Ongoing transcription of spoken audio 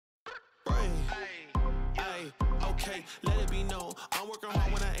okay, let it be known. I'm working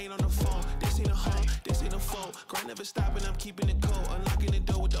hard when I ain't on the phone. This ain't a home, this ain't a foe. Grind never stopping, I'm keeping it cold. Unlocking the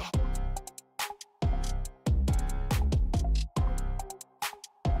door with the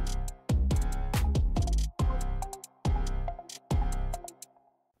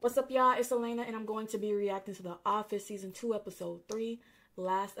What's up, y'all? It's Elena, and I'm going to be reacting to The Office Season 2, Episode 3. The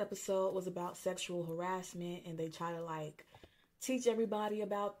last episode was about sexual harassment, and they try to, teach everybody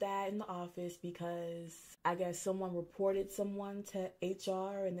about that in the office because I guess someone reported someone to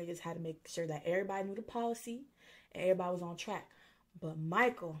HR, and they just had to make sure that everybody knew the policy and everybody was on track. But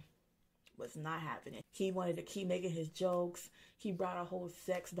Michael was not having it. He wanted to keep making his jokes. He brought a whole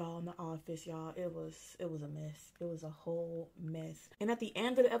sex doll in the office, y'all. It was a mess. It was a whole mess. And at the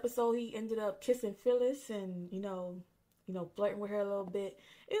end of the episode, he ended up kissing Phyllis and, flirting with her a little bit.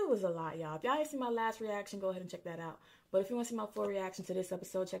 It was a lot, y'all. If y'all ain't seen my last reaction, go ahead and check that out. But if you want to see my full reaction to this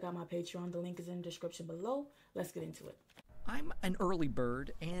episode, check out my Patreon. The link is in the description below. Let's get into it. I'm an early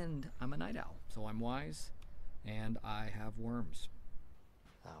bird and I'm a night owl, so I'm wise and I have worms.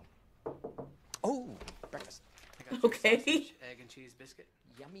 Oh, breakfast. I got you Okay. a sausage, egg and cheese biscuit.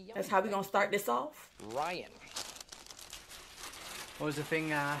 Yummy, yummy. That's how we gonna start this off. Ryan. What was the thing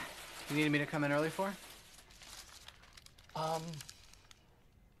you needed me to come in early for?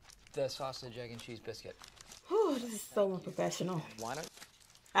 The sausage, egg, and cheese biscuit. Whew, this is so unprofessional. Why not?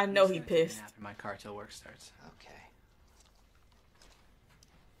 I know he I'm just gonna take a pissed. nap in my car till work starts. Okay.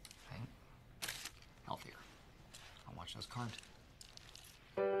 Okay. Healthier. I'll watch those carbs.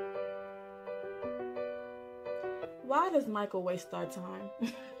 Why does Michael waste our time?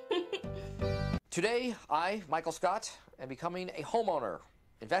 Today, I, Michael Scott, am becoming a homeowner,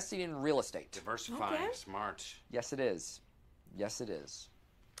 investing in real estate. Diversifying, Okay. smart. Yes, it is. Yes, it is.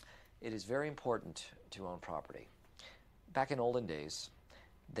 It is very important to own property. Back in olden days,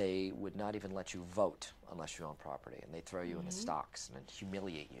 they would not even let you vote unless you own property, and they'd throw you in the stocks and then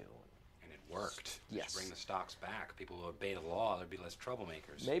humiliate you. And it worked. Yes. Just bring the stocks back. People will obey the law. There'd be less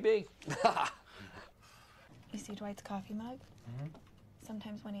troublemakers. Maybe. You see Dwight's coffee mug? Mm-hmm.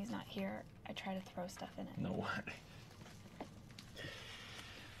 Sometimes when he's not here, I try to throw stuff in it. No way.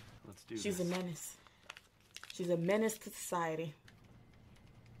 Let's do She's this. a menace. She's a menace to society.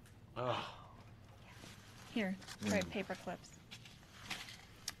 Oh. Here, try paper clips.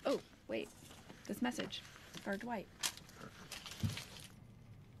 Oh, wait. This message for Dwight.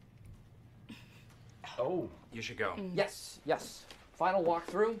 Oh. You should go. Yes, yes. Final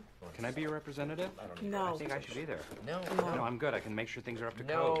walkthrough. Can I be your representative? No. I think I should be there. No. No, I'm good. I can make sure things are up to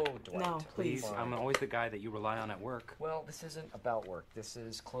No, code. Dwight. No, please. I'm always the guy that you rely on at work. Well, this isn't about work. This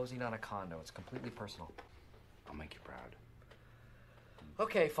is closing on a condo. It's completely personal. I'll make you proud.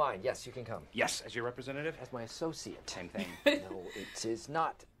 Okay, fine. Yes, you can come. Yes, as your representative? As my associate. Same thing. No, it is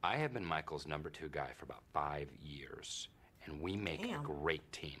not. I have been Michael's #2 guy for about 5 years, and we make Damn. a great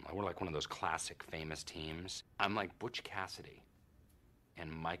team. We're like one of those classic famous teams. I'm like Butch Cassidy,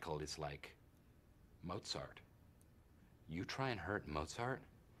 and Michael is like Mozart. You try and hurt Mozart,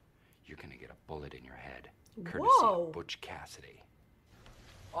 you're gonna get a bullet in your head, courtesy Whoa. of Butch Cassidy.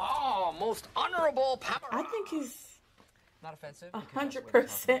 Oh, most honorable power. I think he's Not offensive.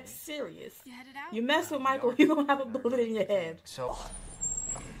 100% serious. You headed out? You mess with Michael, you're gonna have a bullet in your head. So,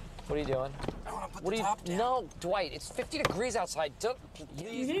 what are you doing? I wanna put What the are you? top down. No, Dwight. It's 50 degrees outside. Don't,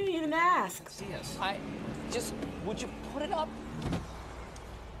 You didn't even ask. See us. Would you put it up?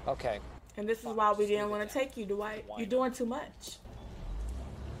 Okay. And this is why we didn't want to take you, Dwight. You're doing too much.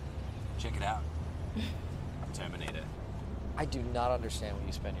 Check it out. Terminator. I do not understand what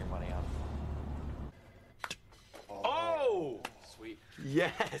you spend your money on. Oh! Sweet.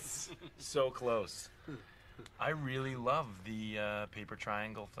 Yes! So close. I really love the paper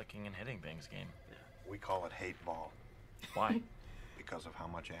triangle flicking and hitting things game. We call it hate ball Why? because of how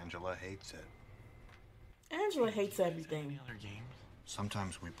much Angela hates it. Angela hates everything. Any other games?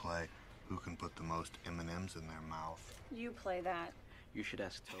 Sometimes we play who can put the most M&Ms in their mouth. You play that. You should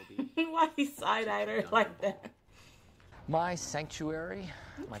ask Toby. Why he side-eyed her like that? My sanctuary,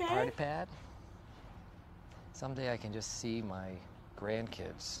 my Okay. party pad. Someday I can just see my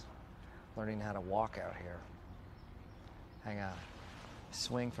grandkids learning how to walk out here. Hang on.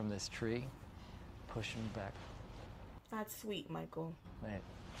 Swing from this tree, push them back. That's sweet, Michael. Wait.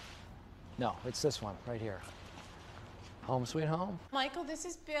 No, it's this one right here. Home sweet home. Michael, this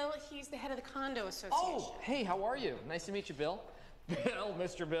is Bill. He's the head of the condo association. Oh, hey, how are you? Nice to meet you, Bill. Bill,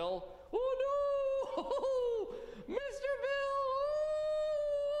 Mr. Bill. Oh no! Mr.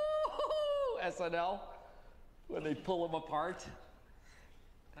 Bill! SNL. When they pull him apart,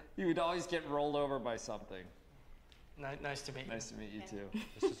 he would always get rolled over by something. Nice to meet you. Nice to meet you too.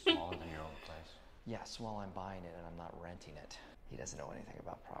 This is smaller than your old place. Yes, well, I'm buying it and I'm not renting it. He doesn't know anything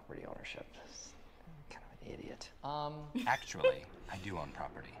about property ownership. He's kind of an idiot. Actually, I do own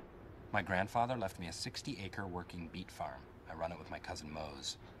property. My grandfather left me a 60-acre working beet farm. I run it with my cousin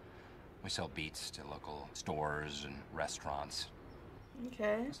Mose. We sell beets to local stores and restaurants.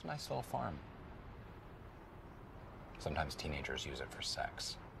 Okay. It's a nice little farm. Sometimes teenagers use it for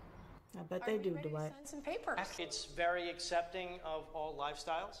sex. I bet they do, Dwight. Sign some papers. It's very accepting of all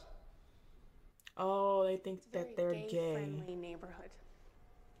lifestyles. Oh, they think that they're gay. Friendly neighborhood.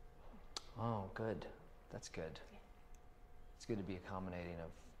 Oh, good. That's good. It's good to be accommodating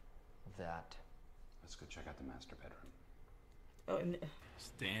of that. Let's go check out the master bedroom. Oh, and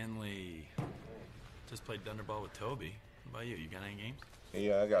Stanley. Just played Thunderball with Toby. What about you? You got any games?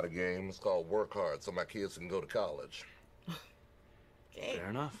 Yeah, I got a game. It's called Work Hard, so my kids can go to college. okay. Fair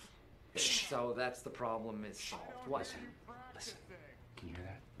enough. So that's the problem is solved. What? Listen. Can you hear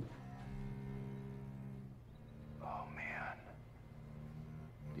that? Oh, man.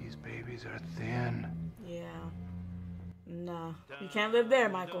 These babies are thin. Yeah. Nah. You can't live there,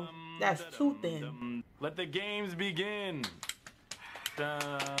 Michael. That's too thin. Let the games begin.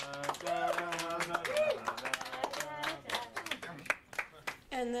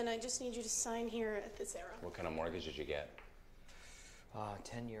 And then I just need you to sign here at this arrow. What kind of mortgage did you get?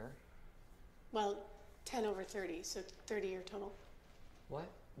 10-year. Well, 10 over 30, so 30-year total. What?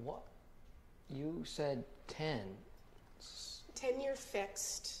 What? You said 10. 10-year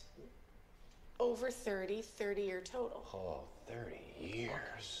fixed, over 30, 30-year total. Oh, 30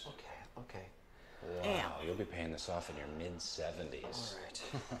 years. Okay. Wow, Damn. you'll be paying this off in your mid-70s. All right.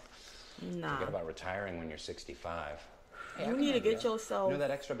 Nah. Forget about retiring when you're 65. Hey, You need to get yourself. You know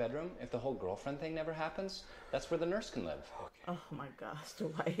that extra bedroom? If the whole girlfriend thing never happens, that's where the nurse can live. Oh my gosh,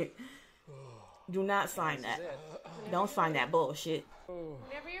 Dwight. Do not sign that. Don't sign that bullshit.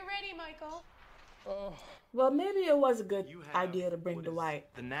 Whenever you're ready, Michael. Well, maybe it was a good idea to bring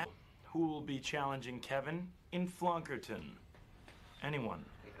Dwight. The next who will be challenging Kevin in Flunkerton? Anyone?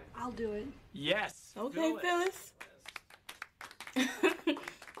 I'll do it. Yes. Okay, Phyllis.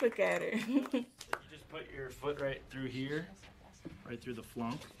 Quick at her. You just put your foot right through here, right through the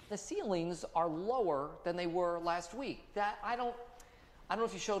flunk. The ceilings are lower than they were last week. That I don't know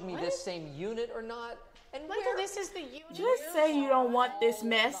if you showed me this same unit or not. And Michael, this is the unit. Just say you don't want this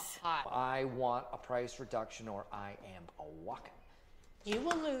mess. I want a price reduction or I am a walking. You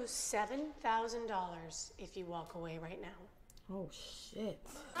will lose $7,000 if you walk away right now. Oh shit.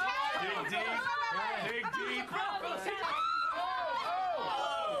 Dig deep. Dig deep.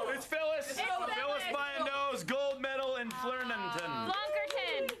 It's Phyllis. Phyllis by a nose. Gold medal in Flernington.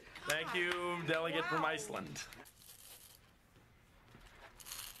 Flunkerton. Thank you, delegate from Iceland.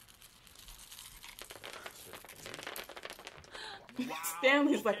 Wow.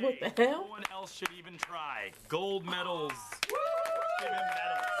 Stanley's like, what the hell? No one else should even try. Gold medals. Give him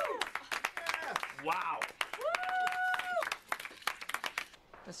medals. Wow.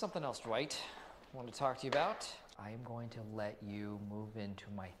 There's something else, Dwight, I want to talk to you about. I am going to let you move into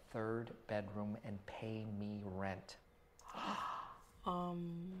my 3rd bedroom and pay me rent.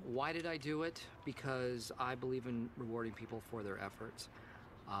 Why did I do it? Because I believe in rewarding people for their efforts.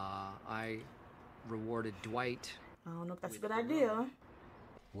 I rewarded Dwight. I don't know if that's a good idea.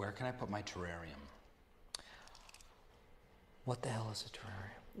 Where can I put my terrarium? What the hell is a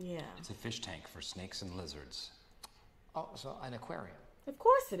terrarium? Yeah. It's a fish tank for snakes and lizards. Oh, so an aquarium. Of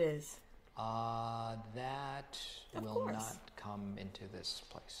course it is. That Of will course. not come into this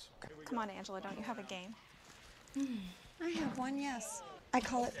place. Okay. Come on, Angela, don't you have a game? I have one, yes. I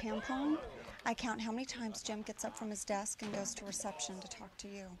call it Pam Pong. I count how many times Jim gets up from his desk and goes to reception to talk to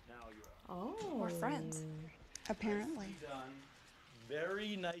you. Oh. We're friends. Apparently.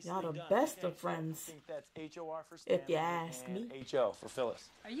 Very nicely Y'all the done. best of friends. I think that's HOR for If you Stanley ask and me. HO for Phyllis.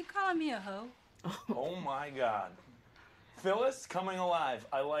 Are you calling me a hoe? Oh my God. Phyllis coming alive.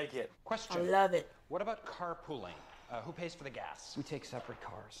 I like it. I Question. love it. What about carpooling? Who pays for the gas? We take separate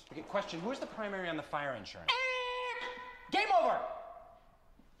cars. Okay, question. Who's the primary on the fire insurance? Game over!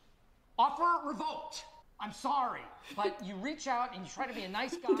 Offer revoked. I'm sorry, but you reach out and you try to be a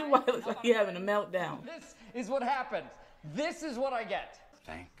nice guy. Dwight looks like he having a meltdown. This is what happens. This is what I get.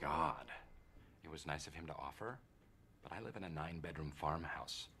 Thank God. It was nice of him to offer, but I live in a 9-bedroom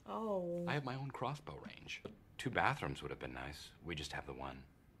farmhouse. Oh. I have my own crossbow range. 2 bathrooms would have been nice. We just have the one.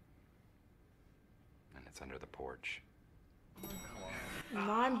 And it's under the porch.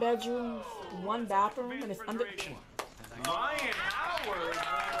 9 bedrooms, 1 bathroom, and it's under. Ryan Howard.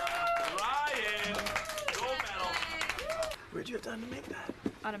 Ryan. Gold medal. Where'd you have time to make that?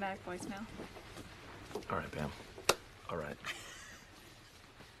 Automatic voicemail. All right, Pam. All right.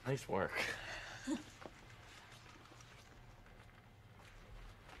 Nice work.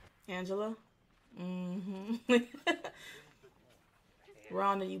 Angela? Mm-hmm. We're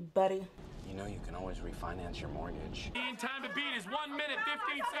on to you, buddy. You know you can always refinance your mortgage. Time to beat is 1 minute,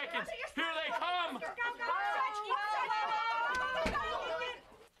 15 seconds. Here they come.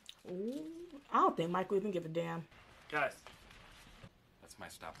 Ooh, I don't think Michael even give a damn. Guys. That's my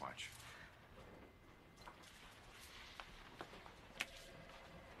stopwatch.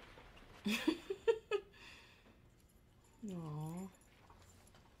 Aww.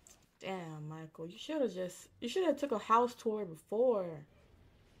 Damn, Michael. You should have took a house tour before.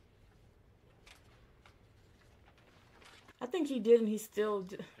 I think he did, and he still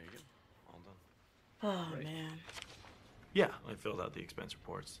did. There you go. All done. Oh, man. Yeah, I filled out the expense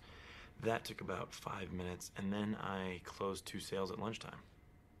reports. That took about 5 minutes, and then I closed 2 sales at lunchtime.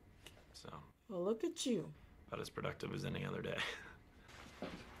 So. Well, look at you. About as productive as any other day.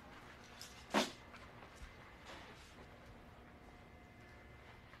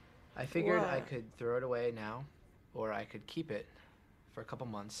 I figured I What? could throw it away now, or I could keep it for a couple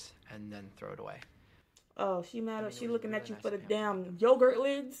months and then throw it away. Oh, she mad at it she was looking really at you nice for the of him. damn yogurt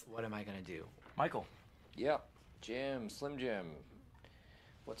lids? What am I gonna do? Michael. Yep. Jim, Slim Jim.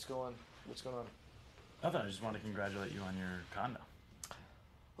 What's going on? Nothing. I just want to congratulate you on your condo.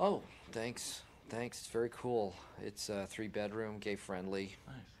 Oh, thanks. It's very cool. It's a 3-bedroom, gay friendly.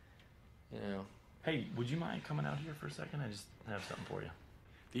 Nice. You know. Hey, would you mind coming out here for a second? I just have something for you.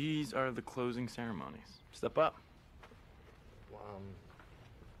 These are the closing ceremonies. Step up. Here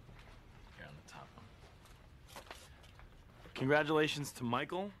on the top one. Congratulations to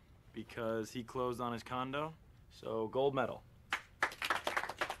Michael, because he closed on his condo. So, gold medal.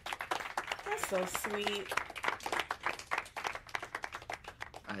 That's so sweet.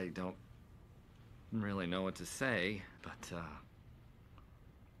 I don't really know what to say, but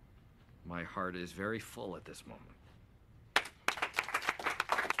my heart is very full at this moment.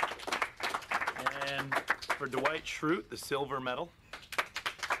 And for Dwight Schrute, the silver medal.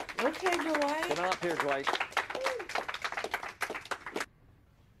 Okay, Dwight. Get on up here, Dwight.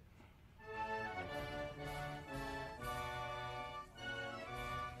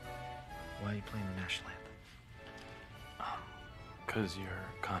 Why are you playing the national anthem? Because your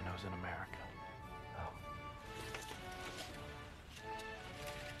condo's in America.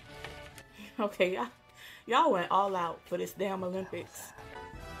 Okay, y'all went all out for this damn Olympics.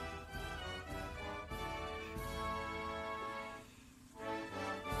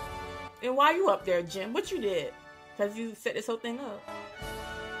 And why you up there, Jim? What you did? Because you set this whole thing up.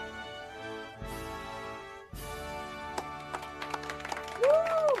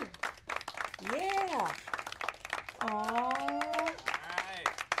 Woo! Yeah! Aww.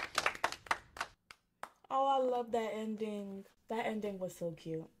 Oh, I love that ending. That ending was so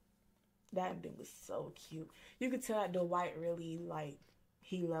cute. That ending was so cute. You could tell that Dwight really, like,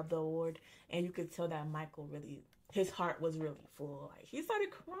 he loved the award. And you could tell that Michael really, his heart was really full. Like, he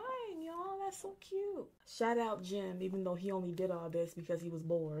started crying, y'all. That's so cute. Shout out Jim, even though he only did all this because he was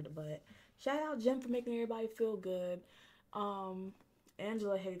bored. But shout out Jim for making everybody feel good.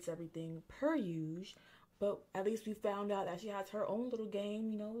 Angela hates everything, per usual. But at least we found out that she has her own little game,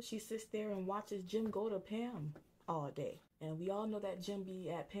 you know. She sits there and watches Jim go to Pam all day. And we all know that Jim be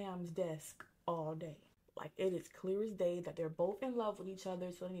at Pam's desk all day. Like, it is clear as day that they're both in love with each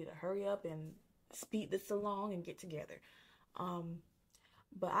other, so they need to hurry up and speed this along and get together.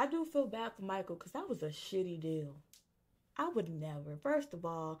 But I do feel bad for Michael, because that was a shitty deal. I would never. First of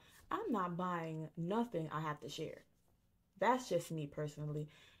all, I'm not buying nothing I have to share. That's just me personally.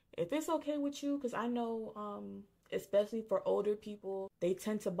 If it's okay with you, because I know, especially for older people, they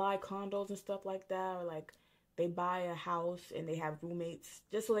tend to buy condos and stuff like that, or like they buy a house and they have roommates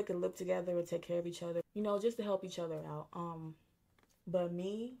just so they can live together and take care of each other, you know, just to help each other out. But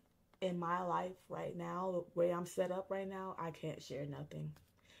me, in my life right now, the way I'm set up right now, I can't share nothing.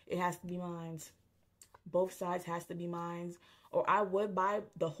 It has to be mine. Both sides has to be mine. Or I would buy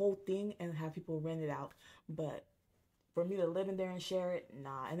the whole thing and have people rent it out. But for me to live in there and share it,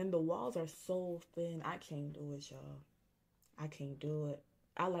 nah. And then the walls are so thin. I can't do it, y'all. I can't do it.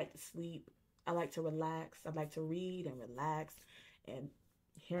 I like to sleep. I like to relax. I like to read and relax. And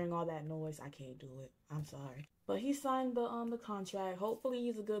hearing all that noise, I can't do it. I'm sorry. But he signed the contract. Hopefully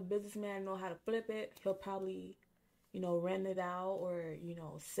he's a good businessman, know how to flip it. He'll probably, you know, rent it out or, you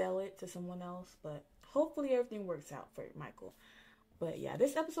know, sell it to someone else. But hopefully everything works out for Michael. But yeah,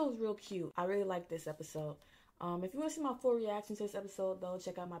 this episode is real cute. I really like this episode. If you want to see my full reaction to this episode, though,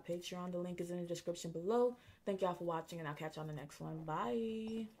 check out my Patreon. The link is in the description below. Thank y'all for watching, and I'll catch y'all on the next one.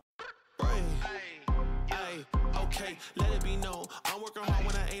 Bye. Okay, let it be known. I'm working hard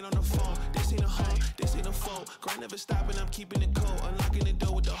when I ain't on the phone. This ain't a keeping it cold, unlocking the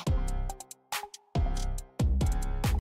door with the